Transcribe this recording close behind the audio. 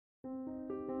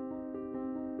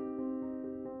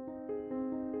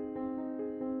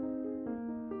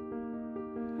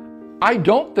I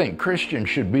don't think Christians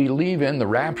should believe in the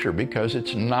rapture because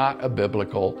it's not a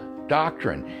biblical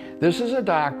doctrine. This is a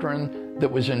doctrine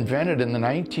that was invented in the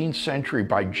 19th century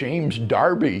by James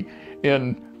Darby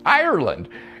in Ireland.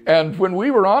 And when we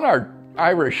were on our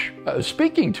Irish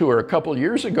speaking tour a couple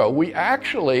years ago, we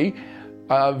actually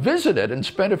visited and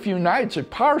spent a few nights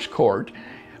at Powerscourt,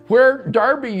 where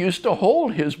Darby used to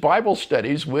hold his Bible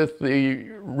studies with the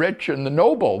rich and the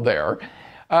noble there.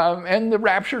 And the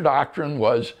rapture doctrine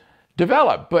was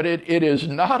developed, but it is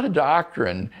not a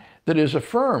doctrine that is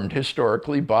affirmed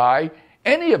historically by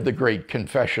any of the great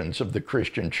confessions of the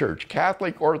Christian church,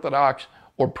 Catholic, Orthodox,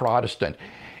 or Protestant.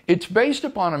 It's based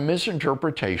upon a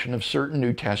misinterpretation of certain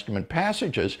New Testament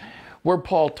passages where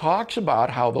Paul talks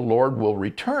about how the Lord will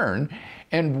return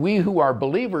and we who are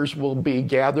believers will be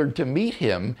gathered to meet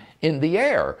him in the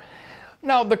air.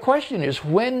 Now, the question is,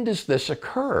 when does this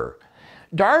occur?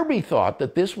 Darby thought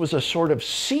that this was a sort of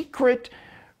secret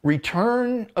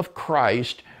return of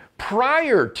Christ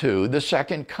prior to the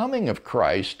second coming of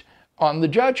Christ on the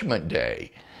Judgment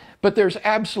Day. But there's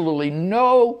absolutely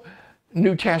no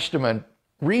New Testament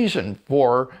reason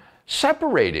for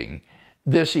separating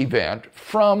this event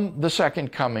from the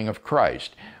second coming of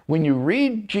Christ. When you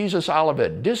read Jesus'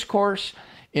 Olivet Discourse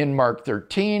in Mark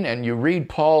 13 and you read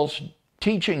Paul's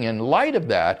teaching in light of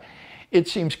that, it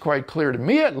seems quite clear to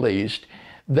me at least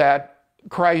that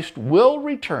Christ will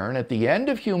return at the end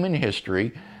of human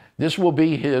history. This will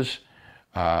be his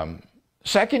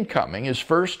second coming. His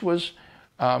first was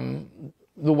the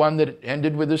one that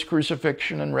ended with his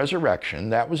crucifixion and resurrection.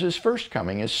 That was his first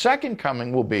coming. His second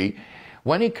coming will be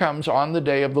when he comes on the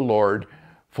day of the Lord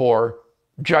for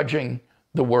judging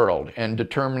the world and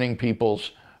determining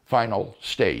people's final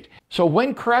state. So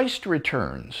when Christ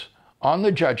returns on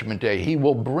the Judgment Day, he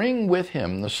will bring with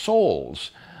him the souls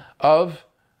of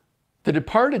the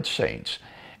departed saints.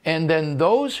 And then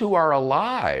those who are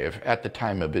alive at the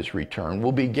time of his return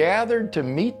will be gathered to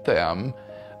meet them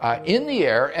in the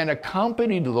air and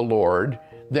accompany the Lord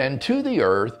then to the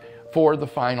earth for the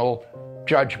final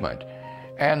judgment.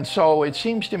 And so it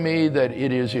seems to me that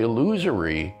it is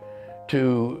illusory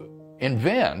to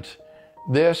invent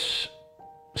this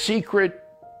secret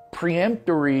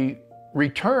preemptory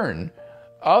return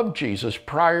of Jesus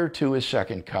prior to his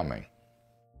second coming.